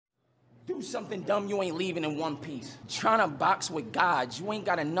Do something dumb, you ain't leaving in one piece. Trying to box with gods, you ain't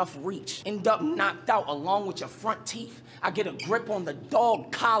got enough reach. End up knocked out along with your front teeth. I get a grip on the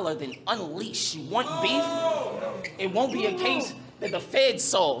dog collar, then unleash. You want beef? It won't be a case that the feds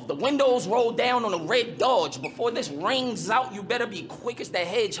solve. The windows roll down on a red Dodge. Before this rings out, you better be quick as the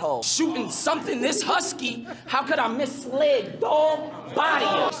hedgehog. Shooting something this husky, how could I misled, dog?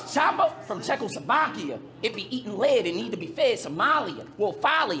 Body chopper from Czechoslovakia. It be eating lead and need to be fed Somalia. Well,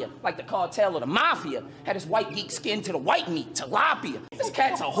 Falia, like the cartel or the mafia, had his white geek skin to the white meat, tilapia. This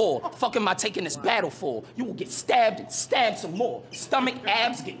cat's a whore. Fuck am I taking this battle for? You will get stabbed and stabbed some more. Stomach,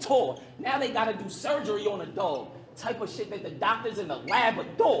 abs get tore. Now they gotta do surgery on a dog. Type of shit that the doctors in the lab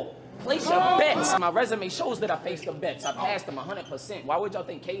adore. Place your bets. My resume shows that I faced the bets. I passed them 100%. Why would y'all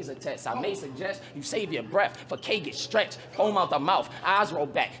think K's a test? I may suggest you save your breath, for K gets stretched, foam out the mouth, eyes roll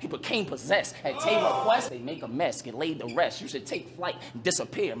back. He became possessed. At TAY request, they make a mess, get laid to rest. You should take flight and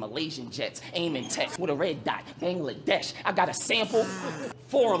disappear. Malaysian jets, aim and text with a red dot. Bangladesh. I got a sample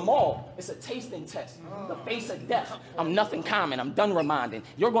for them all. It's a tasting test. The face of death. I'm nothing common. I'm done reminding.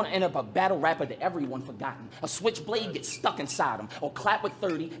 You're gonna end up a battle rapper that everyone forgotten. A switchblade gets stuck inside him, or clap with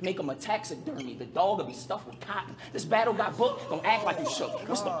 30, make him a taxidermy. The dog will be stuffed with cotton. This battle got booked. Don't act like you shook.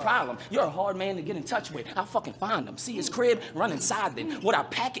 What's the problem? You're a hard man to get in touch with. I'll fucking find him. See his crib? Run inside then. What I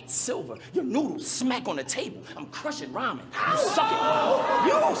pack it silver. Your noodles smack on the table. I'm crushing ramen. You suck at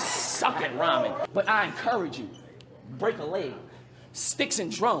You suck at ramen. But I encourage you. Break a leg. Sticks and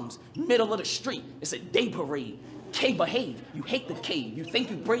drums. Middle of the street. It's a day parade. K behave, you hate the cave. You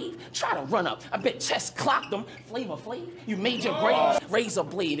think you brave? Try to run up. I bet chest clocked them. Flavor Flav, you made your grave. Razor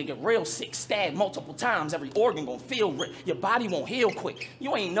blade and get real sick. Stabbed multiple times. Every organ gon' feel ripped. Your body won't heal quick.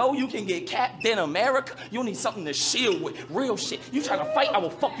 You ain't know you can get capped in America. You need something to shield with. Real shit. You try to fight, I will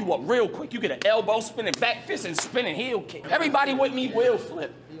fuck you up real quick. You get an elbow spinning back fist and spinning heel kick. Everybody with me will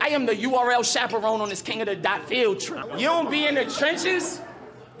flip. I am the URL chaperone on this King of the Dot field trip. You don't be in the trenches?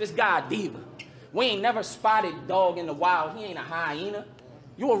 This guy a diva. We ain't never spotted dog in the wild. He ain't a hyena.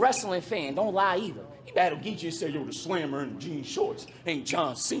 You a wrestling fan, don't lie either. He battle Geechee and say, yo, the slammer in the jean shorts ain't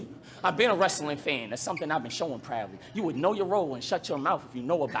John Cena. I've been a wrestling fan. That's something I've been showing proudly. You would know your role and shut your mouth if you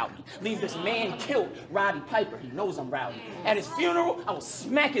know about me. Leave this man killed Roddy Piper. He knows I'm rowdy. At his funeral, I will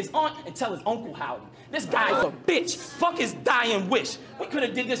smack his aunt and tell his uncle howdy. This guy's a bitch. Fuck his dying wish. We could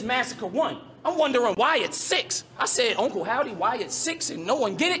have did this massacre 1. I'm wondering why it's 6. I said, Uncle Howdy, why it's 6 and no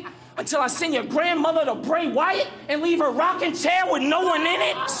one get it? Until I send your grandmother to Bray Wyatt and leave her rocking chair with no one in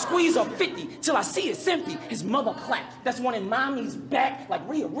it. Squeeze a 50 till I see it's empty. His mother clapped. That's one in mommy's back like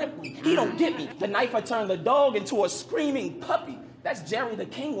Rhea Ripley. He don't get me. The knife I turned the dog into a screaming puppy. That's Jerry the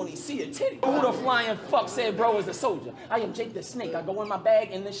King when he see a titty. Who the flying fuck said bro is a soldier? I am Jake the Snake. I go in my bag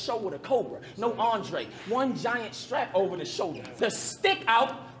in this show with a cobra. No Andre. One giant strap over the shoulder. The stick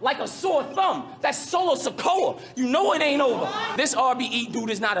out like a sore thumb. That's Solo Sokoa. You know it ain't over. This RBE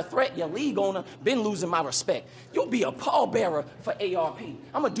dude is not a threat. Your league owner been losing my respect. You'll be a pallbearer for ARP.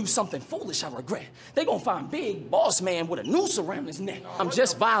 I'ma do something foolish I regret. They gonna find big boss man with a noose around his neck. I'm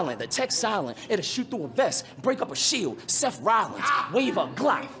just violent. The text silent. It'll shoot through a vest. Break up a shield. Seth Rollins. Wave a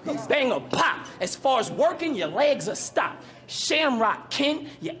Glock. Bang a pop. As far as working, your legs are stopped. Shamrock, Ken,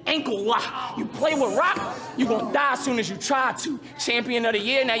 your ankle lock. You play with rock, you gonna die as soon as you try to. Champion of the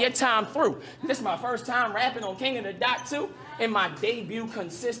year, now your time through. This is my first time rapping on King of the Dot too. And my debut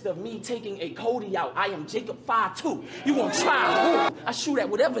consists of me taking a Cody out. I am Jacob 5'2". You gonna try? Ooh, I shoot at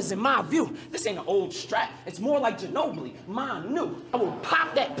whatever's in my view. This ain't an old strap. It's more like Ginobili. Mine new. I will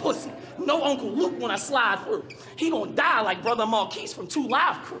pop that pussy. No Uncle Luke when I slide through. He gonna die like Brother Marquise from 2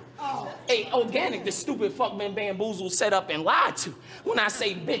 Live Crew. Hey, Organic, this stupid fuck been bamboozled, set up, and lied to. When I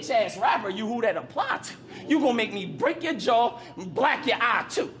say bitch-ass rapper, you who that apply to. You gonna make me break your jaw and black your eye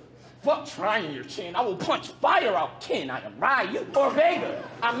too. Fuck trying your chin. I will punch fire out Ken. I am Ryu or Vega.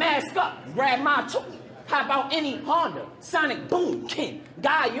 I mask up, grab my tool. How about any Honda? Sonic Boom, Ken.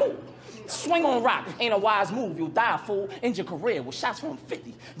 Guy, you. Swing on rock. Ain't a wise move. You'll die, fool. End your career with shots from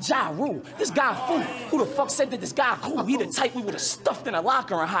 50. Ja Rule. This guy fool. Who the fuck said that this guy cool? He the type we would have stuffed in a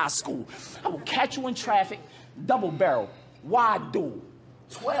locker in high school. I will catch you in traffic. Double barrel. Wide duel.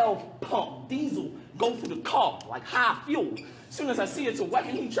 12 pump diesel. Go through the car like high fuel. Soon as I see it's a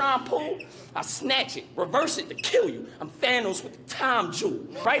weapon he try and pull, I snatch it, reverse it to kill you. I'm Thanos with the time jewel.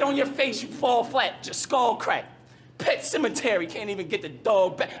 Right on your face, you fall flat, your skull crack. Pet Cemetery can't even get the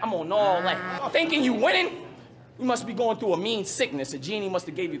dog back. I'm on all that. Thinking you winning? You must be going through a mean sickness. A genie must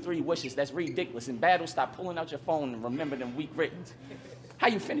have gave you 3 wishes. That's ridiculous. In battle, stop pulling out your phone and remember them weak writtens. How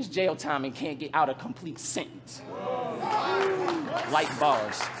you finish jail time and can't get out a complete sentence? Light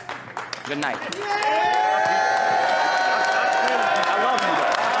bars. Good night.